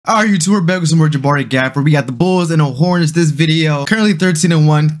Alright, YouTube, we're back with some more Jabari Gaffer. We got the Bulls and the Hornets this video. Currently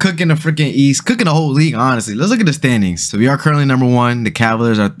 13-1, cooking the freaking East, cooking the whole league, honestly. Let's look at the standings. So we are currently #1. The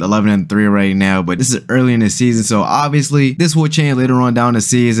Cavaliers are 11-3 right now, but this is early in the season, so obviously this will change later on down the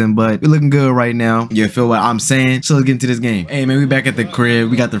season, but we're looking good right now. You feel what I'm saying? So let's get into this game. Hey man, we back at the crib.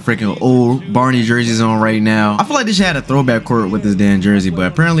 We got the freaking old Barney jerseys on right now. I feel like they should have had a throwback court with this damn jersey, but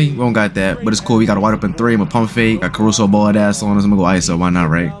apparently we don't got that. But it's cool. We got a wide open three. I'm a pump fake. Got Caruso ball ass on us. I'm gonna go ISO. Why not,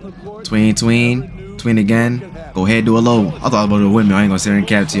 right? Tween again. Go ahead, do a low. I thought I was about to win me. I ain't gonna sit here and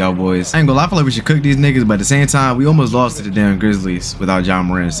cap to y'all boys. I ain't gonna lie, I feel like we should cook these niggas, but at the same time, we almost lost to the damn Grizzlies without John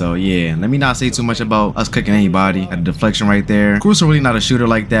Moran. So yeah, let me not say too much about us cooking anybody. Got a deflection right there. Caruso really not a shooter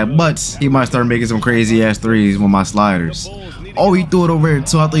like that, but he might start making some crazy ass threes with my sliders. Oh, he threw it over here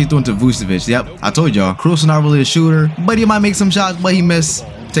too. I thought he threw it to Vucevic. Yep, I told y'all. Caruso not really a shooter, but he might make some shots, but he missed.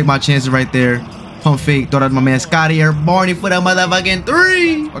 Take my chances right there. Pump fake, throw out my man Scotty or Barney for that motherfucking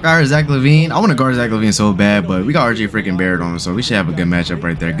three. I got Zach LaVine. I want to guard Zach LaVine so bad, but we got RJ freaking Barrett on him, so we should have a good matchup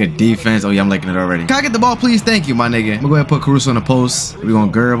right there. Good defense. Oh yeah, I'm liking it already. Can I get the ball, please? Thank you, my nigga. I'm gonna go ahead and put Caruso on the post. We're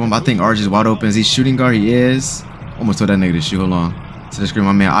gonna girb him. I think RJ's wide open. Is he shooting guard? He is. Almost told that nigga to shoot. Hold on. To the screen,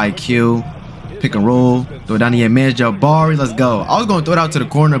 my man IQ. Pick and roll. Throw it down to your man Jabari. Let's go. I was gonna throw it out to the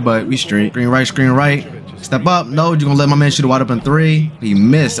corner, but we straight. Screen right. Step up. No, you're gonna let my man shoot a wide open three. He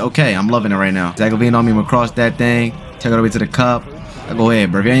missed. Okay, I'm loving it right now. Zach LaVine on me. I'm gonna cross that thing. Take it over to the cup. Go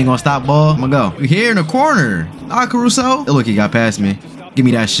ahead, bro. If you ain't gonna stop ball, I'm gonna go. We here in the corner. Nah, Caruso. Oh, look, he got past me. Give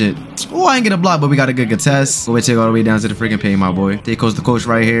me that shit. Oh, I ain't get a block, but we got a good contest. Go ahead, take all the way down to the freaking paint, my boy. Take coach the coach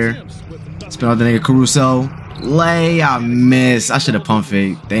right here. Spin out the nigga Caruso. Lay. I miss. I should have pump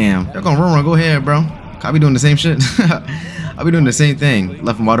fake. Damn. Y'all gonna run. Go ahead, bro. I be doing the same shit. I'll be doing the same thing.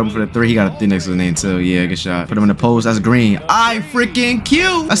 Left him wide open for the three. He got a 3 next to his name too. Yeah, good shot. Put him in the post. That's green. I freaking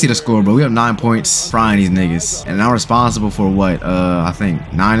cute. I see the score, bro. We have 9 points. Frying these niggas. And I'm responsible for what? I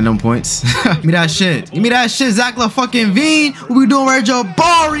think 9 of them points. Give me that shit. Give me that shit, Zach LaVine. What we doing right,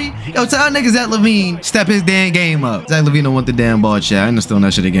 Jabari? Yo, tell that nigga Zach LaVine step his damn game up. Zach LaVine don't want the damn ball, chat. I ain't stealing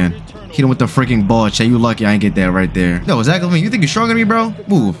that shit again. Hit him with the freaking ball, chat. You lucky I ain't get that right there. Yo, Zach LaVine, you think you're stronger than me, bro?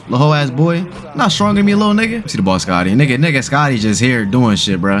 Move, little hoe ass boy. Not stronger than me, little nigga. See the ball, Scotty. Nigga, Scotty just here doing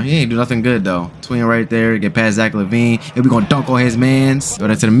shit, bro. He ain't do nothing good though. Tween right there, get past Zach LaVine. And we gonna dunk on his mans. Throw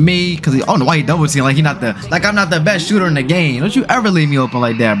that to me, cause I don't know why he double team like I'm not the best shooter in the game. Don't you ever leave me open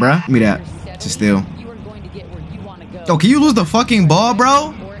like that, bro? Give me that. To steal. Yo, can you lose the fucking ball,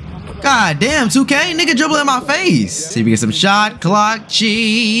 bro? God damn, 2K, nigga dribble in my face. See if we get some shot clock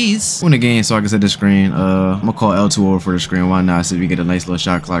cheese. Win the game so I can set the screen. I'm gonna call L2 over for the screen. Why not? See if we get a nice little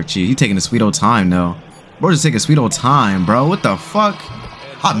shot clock cheese. He taking the sweet old time though. Bro, just taking sweet old time, bro. What the fuck?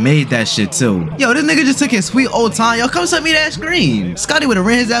 I made that shit too. Yo, this nigga just took his sweet old time. Yo, come set me that screen. Scotty would have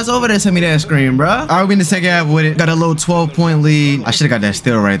ran his ass over there, sent me that screen, bro. All right, we in the second half with it. Got a little 12-point lead. I should have got that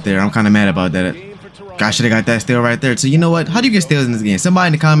steal right there. I'm kind of mad about that. I should have got that steal right there. So you know what? How do you get steals in this game? Somebody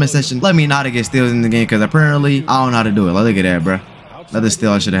in the comment section, let me know how to get steals in the game, because apparently I don't know how to do it. Like, look at that, bro. Another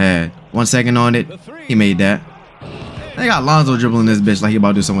steal I should have had. 1 second on it. He made that. They got Lonzo dribbling this bitch like he about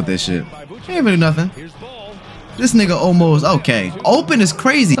to do something with this shit. He ain't even do nothing. This nigga almost okay. Open is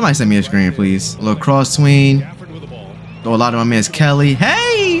crazy. Somebody send me a screen, please. A little cross tween. Throw a lot of my man's Kelly.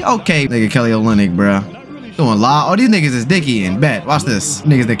 Hey, okay. Nigga Kelly Olynyk, bro. Doing a lot. Oh, these niggas is dicky and bet. Watch this.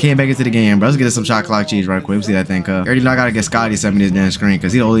 Niggas that came back into the game, bro. Let's get us some shot clock cheese right quick. Let's see that thing up. Already know I gotta get Scotty to send me this damn screen,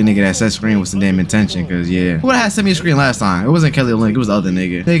 because he the only nigga that set screen with some damn intention. Because yeah, who would have sent me a screen last time? It wasn't Kelly Olynyk. It was the other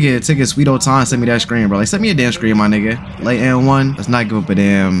nigga. Nigga took his sweet old time, send me that screen, bro. Like, send me a damn screen, my nigga. Late N1. Let's not give up a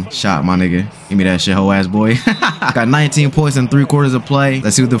damn shot, my nigga. Give me that shit, hoe ass boy. Got 19 points in 3 quarters of play.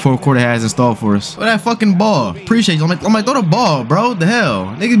 Let's see what the 4th quarter has in store for us. Throw that fucking ball. Appreciate you. I'm like, throw the ball, bro. What the hell?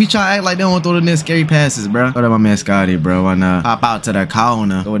 Niggas be trying to act like they don't want to throw the scary passes, bro. Throw that my man Scotty, bro. Why not? Hop out to the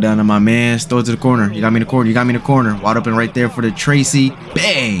corner. Throw it down to my man. Throw it to the corner. You got me in the corner. You got me in the corner. Wide open right there for the Tracy.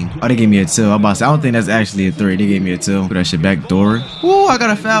 Bang. Oh, they gave me a 2. I'm about to say, I don't think that's actually a 3. They gave me a 2. Put that shit back door. Ooh, I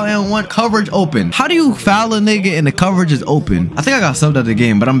got a foul and 1. Coverage open. How do you foul a nigga and the coverage is open? I think I got subbed out the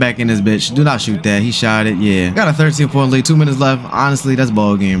game, but I'm back in this bitch. Do not shoot that. He shot it. Yeah. Got a 13-point lead. 2 minutes left. Honestly, that's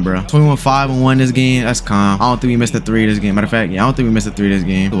ball game, bro. 21-5-1 this game. That's calm. I don't think we missed a 3 this game. Matter of fact, yeah, I don't think we missed a 3 this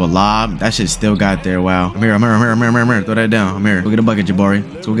game. Do a lob. That shit still got there. Wow. I'm here. Throw that down. I'm here. Go get a bucket,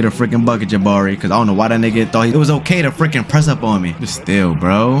 Jabari. Let's go get a freaking bucket, Jabari. Because I don't know why that nigga thought it was okay to freaking press up on me. But still,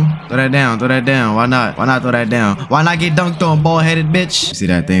 bro. Throw that down. Throw that down. Why not? Why not throw that down? Why not get dunked on, ball-headed bitch? See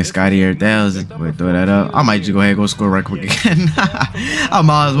that thing, Scotty 1000. Wait, throw that up. I might just go ahead and go score right quick again. I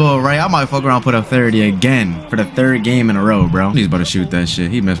might as well, right? I might fuck around and put up 30 again for the 3rd game in a row, bro. He's about to shoot that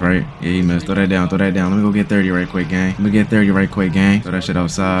shit. He missed, right? Yeah, he missed. Throw that down. Throw that down. Let me go get 30 right quick, gang. Let me get 30 right quick, gang. Throw that shit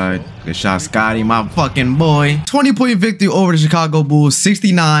outside. Good shot, Scotty. My fucking freaking boy. 20-point victory over the Chicago Bulls,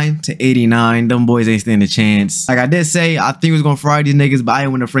 69-89. Them boys ain't standing a chance. Like I did say, I think we was gonna fry these niggas, but I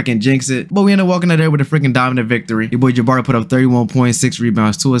didn't want to freaking jinx it. But we ended up walking out there with a freaking dominant victory. Your boy Jabari put up 31 points, 6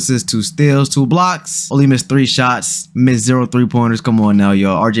 rebounds, 2 assists, 2 steals, 2 blocks. Only missed 3 shots, missed 0 3-pointers. Come on now,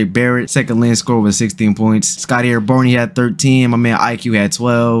 yo. RJ Barrett, second leading scorer with 16 points. Scotty Barney had 13. My man IQ had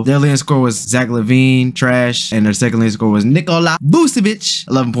 12. Their leading scorer was Zach LaVine, trash. And their second leading scorer was Nikola Vucevic,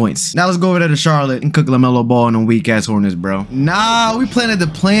 11 points. Now let's go over there to Charlotte and cook LaMelo Ball on them weak ass Hornets, bro. Nah, we playing at the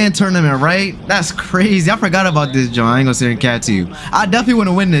play-in tournament, right? That's crazy. I forgot about this, John. I ain't gonna sit here and cat to you. I definitely want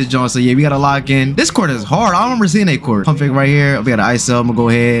to win this, John. So yeah, we gotta lock in. This court is hard. I don't remember seeing a court. Pump fake right here. We got an ISO. I'm gonna go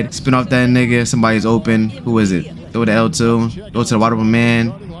ahead, spin off that nigga. Somebody's open. Who is it? Throw the L2. Go to the wide open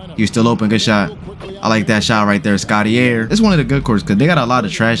man. He's still open. Good shot. I like that shot right there, Scotty Air. This is one of the good courts because they got a lot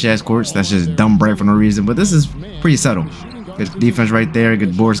of trash ass courts that's just dumb bread for no reason. But this is pretty subtle. Good defense right there.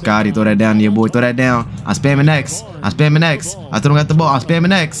 Good board, Scotty. Throw that down to your boy. Throw that down. I'm spamming X. I'm spamming X. I still don't got the ball. I'm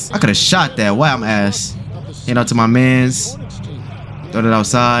spamming X. I could have shot that. Wow, I'm ass. Hand out to my mans. Throw that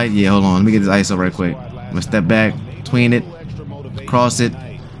outside. Yeah, hold on. Let me get this ISO right quick. I'm gonna step back, tween it, cross it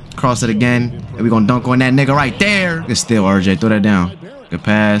again. And we gonna dunk on that nigga right there. Good steal, RJ. Throw that down. Good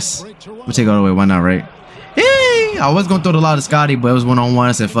pass. We'll take it all the way. Why not, right? Hey, I was gonna throw the lot of Scotty, but it was one-on-one.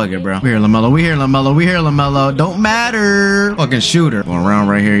 I said, fuck it, bro. We here, LaMelo. We here, LaMelo. We here, LaMelo. Don't matter. Fucking shooter. Going around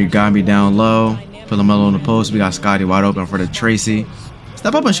right here. You got me down low. Put LaMelo on the post. We got Scotty wide open for the Tracy.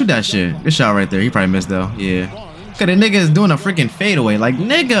 Step up and shoot that shit. Good shot right there. He probably missed, though. Yeah. Cause the nigga is doing a freaking fadeaway. Like,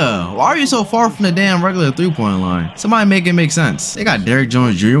 nigga, why are you so far from the damn regular 3-point line? Somebody make it make sense. They got Derrick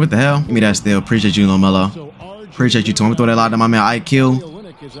Jones Jr. What the hell? Give me that steal. Appreciate you, LaMelo. Appreciate you, Tom. Throw that lob to my man IQ.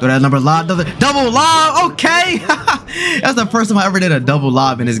 Throw that number lob. Double lob. Okay. That's the first time I ever did a double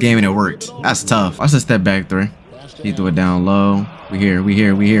lob in this game and it worked. That's tough. Watch the step back 3. He threw it down low. We here.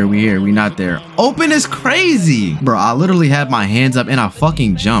 We not there. Open is crazy. Bro, I literally had my hands up and I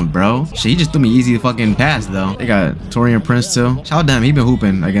fucking jumped, bro. Shit, he just threw me easy fucking pass, though. They got Torian Prince, too. Shout out to him. He been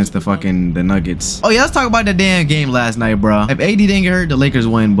hooping against the Nuggets. Oh, yeah, let's talk about the damn game last night, bro. If AD didn't get hurt, the Lakers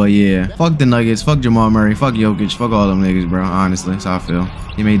win, but yeah. Fuck the Nuggets. Fuck Jamal Murray. Fuck Jokic. Fuck all them niggas, bro. Honestly, that's how I feel.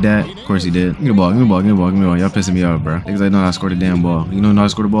 He made that. Of course he did. Give me the ball. Y'all pissing me off, bro. Niggas like, no, I scored the damn ball. You know how to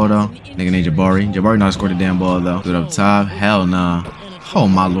score the ball, though? Nigga named Jabari. Jabari know how to score the damn ball, though. Do it up top. Hell nah. Oh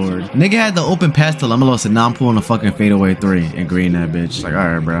my lord. Nigga had the open pass to LaMelo, said now I'm pulling a fucking fadeaway 3 and green that bitch. Like,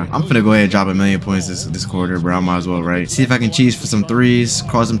 alright, bro. I'm finna go ahead and drop 1,000,000 points this quarter, bro. I might as well, right? See if I can cheese for some 3s.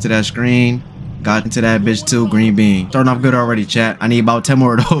 Cross them to that screen. Got into that bitch too. Green bean. Starting off good already, chat. I need about 10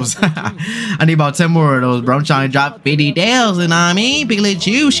 more of those. I need about 10 more of those, bro. I'm trying to drop 50,000, you know what I mean? Big little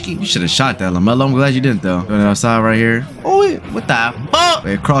juicy. You should have shot that, LaMelo. I'm glad you didn't, though. Going outside right here. Oh, wait. What the fuck?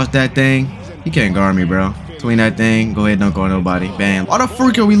 Wait, cross that thing. He can't guard me, bro. Between that thing, go ahead, dunk on nobody. Bam. Why the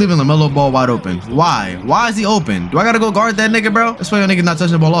freak are we leaving LaMelo Ball wide open? Why? Why is he open? Do I gotta go guard that nigga, bro? That's why your nigga not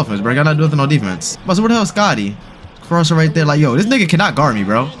touching the ball offense, bro. I gotta do nothing on defense. But so where the hell is Scotty? Crosser right there, like, yo, this nigga cannot guard me,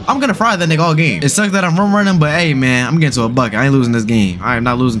 bro. I'm gonna fry that nigga all game. It sucks that I'm running, but hey, man, I'm getting to a bucket. I ain't losing this game. I am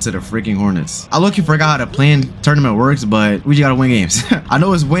not losing to the freaking Hornets. I look, you forgot how the play-in tournament works, but we just gotta win games. I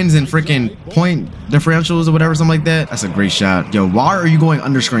know it's wins and freaking point differentials or whatever, something like that. That's a great shot. Yo, why are you going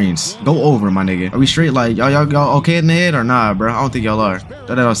under screens? Go over, my nigga. Are we straight? Like, y'all okay in the head or nah, bro? I don't think y'all are.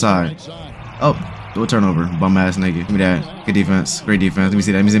 Throw that outside. Oh. Do a turnover, bum ass nigga. Give me that. Good defense. Great defense. Let me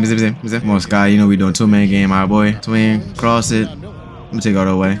see that. Let me see. Come on, Sky. You know we doing 2-man game, my boy. Twin. Cross it. Let me take it all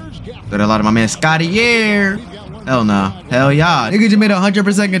the way. Throw that a lot of my man Scotty. Yeah. Hell nah. Hell yeah. Nigga just made a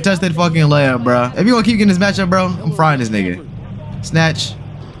 100% contested fucking layup, bro. If you gonna keep getting this matchup, bro, I'm frying this nigga. Snatch.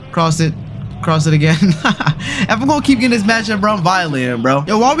 Cross it. Cross it again. If I'm gonna keep getting this matchup, bro, I'm violating, bro.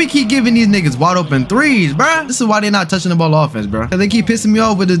 Yo, why we keep giving these niggas wide open 3s, bro? This is why they not touching the ball offense, bro. Cause they keep pissing me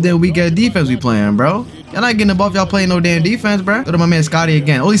off with this damn weak ass defense we playing, bro. Y'all not getting the ball if y'all playing no damn defense, bro. Go to my man Scotty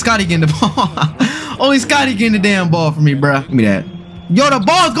again. Only Scotty getting the ball. Only Scotty getting the damn ball for me, bro. Give me that. Yo, the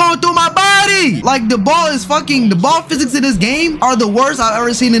ball's going through my body. Like, the ball physics in this game are the worst I've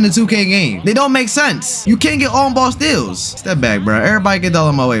ever seen in a 2K game. They don't make sense. You can't get on-ball steals. Step back, bro. Everybody get the hell out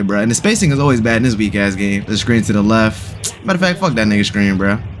of my way, bro. And the spacing is always bad in this weak-ass game. The screen to the left. Matter of fact, fuck that nigga screen,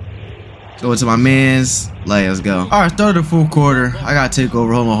 bro. Go to my mans. Let's go. All right, start of the full quarter. I got to take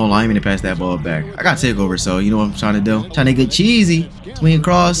over. Hold on. I ain't mean to pass that ball back. I got to take over, so you know what I'm trying to do? Trying to get cheesy. Tween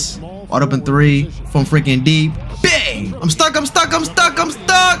cross. Wide open 3 from freaking deep. Bang! I'm stuck.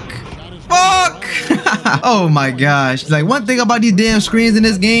 fuck? Oh my gosh. Like, one thing about these damn screens in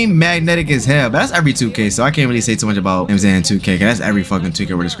this game, magnetic as hell. But that's every 2K, so I can't really say too much about him saying 2K, cause that's every fucking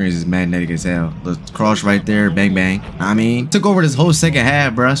 2K where the screens is magnetic as hell. The cross right there, bang bang. I mean, took over this whole second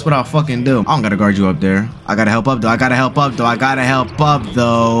half, bro. That's what I'll fucking do. I don't gotta guard you up there. I gotta help up though. I gotta help up though. I gotta help up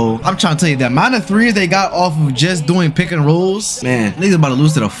though. I'm trying to tell you, the amount of threes they got off of just doing pick and rolls, man, niggas about to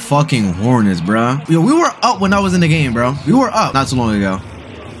lose to the fucking Hornets, bro. Yo, we were up when I was in the game, bro. We were up not too long ago.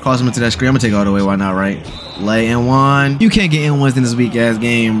 Cross him into that screen. I'm gonna take it all the way. Why not, right? Lay in one. You can't get in ones in this weak ass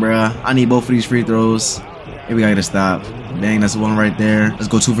game, bruh. I need both of these free throws. Maybe we gotta get a stop. Bang, that's one right there. Let's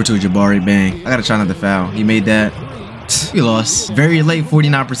go 2 for 2, Jabari. Bang. I gotta try not to foul. He made that. We lost. Very late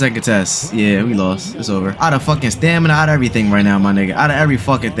 49% contest. Yeah, we lost. It's over. Out of fucking stamina, out of everything right now, my nigga. Out of every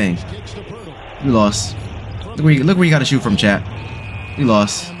fucking thing. We lost. Look where you gotta shoot from, chat. We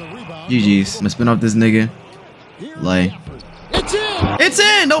lost. GG's. I'm gonna spin off this nigga. Lay. It's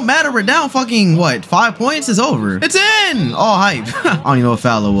in! Don't matter, we're down fucking, what, 5 points? It's over. It's in! All hype. I don't even know what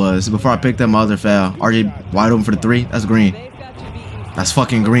foul it was. Before I picked up my other foul. RJ wide open for the 3. That's green. That's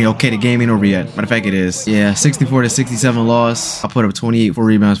fucking green. Okay, the game ain't over yet. Matter of fact, it is. Yeah, 64 to 67 loss. I put up 28, 4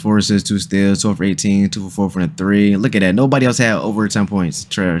 rebounds, 4 assists, 2 steals, 12 for 18, 2 for 4 from the 3. Look at that. Nobody else had over 10 points.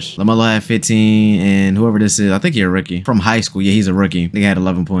 Trash. LaMelo had 15, and whoever this is, I think he's a rookie. From high school. Yeah, he's a rookie. They had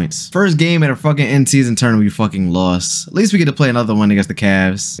 11 points. First game at a fucking in-season tournament, we fucking lost. At least we get to play another one against the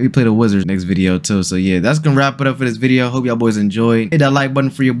Cavs. We play the Wizards next video, too. So, yeah, that's gonna wrap it up for this video. Hope y'all boys enjoyed. Hit that like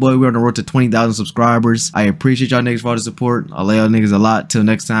button for your boy. We're on the road to 20,000 subscribers. I appreciate y'all niggas for all the support. I love y'all niggas a lot. Till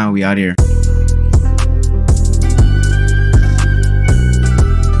next time, we out here.